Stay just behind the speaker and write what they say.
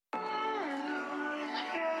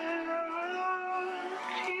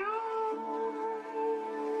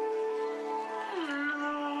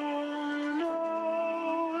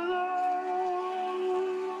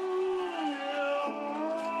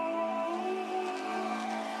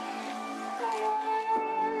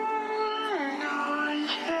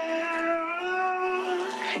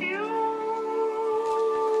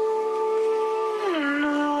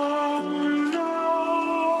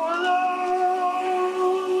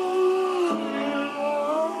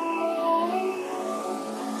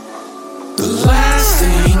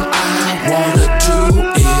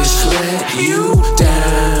you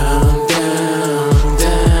down, down,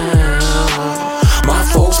 down. My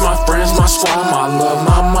folks, my friends, my squad, my love,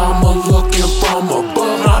 my mama looking from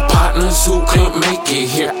above. My partners who can't make it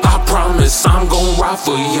here, I promise I'm gon' ride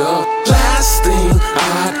for ya. Last thing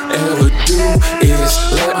I'd ever do is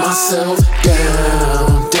let myself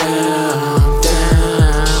down, down,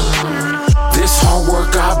 down. This hard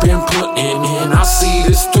work I've been putting in, I see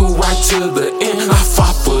this through right to the end. I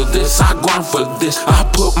fought for this, I grind for this, I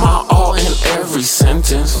put my all in every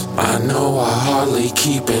sentence. I know I hardly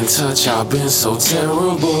keep in touch, I've been so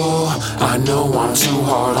terrible. I know I'm too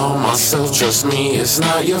hard on myself, trust me, it's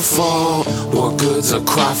not your fault. What good to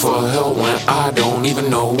cry for help when I don't even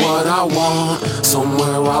know what I want?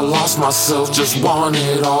 Somewhere I lost myself, just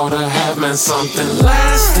wanted all to have meant something.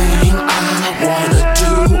 Last thing I wanna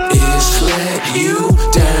do is let you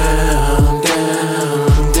down,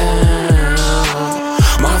 down,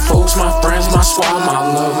 down. My folks, my friends, my squad,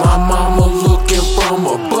 my love, my mama looking from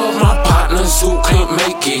above. My partners who can't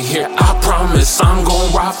make it here, I promise I'm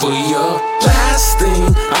gon' ride for ya. Last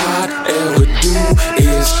thing I'd ever do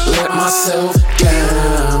is let myself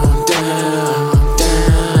down, down,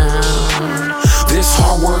 down. This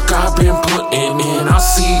hard work I've been putting in, I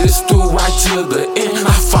see this through right to the end.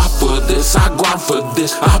 I fought for this, I grind for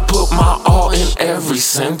this, I put my all in every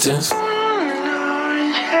sentence.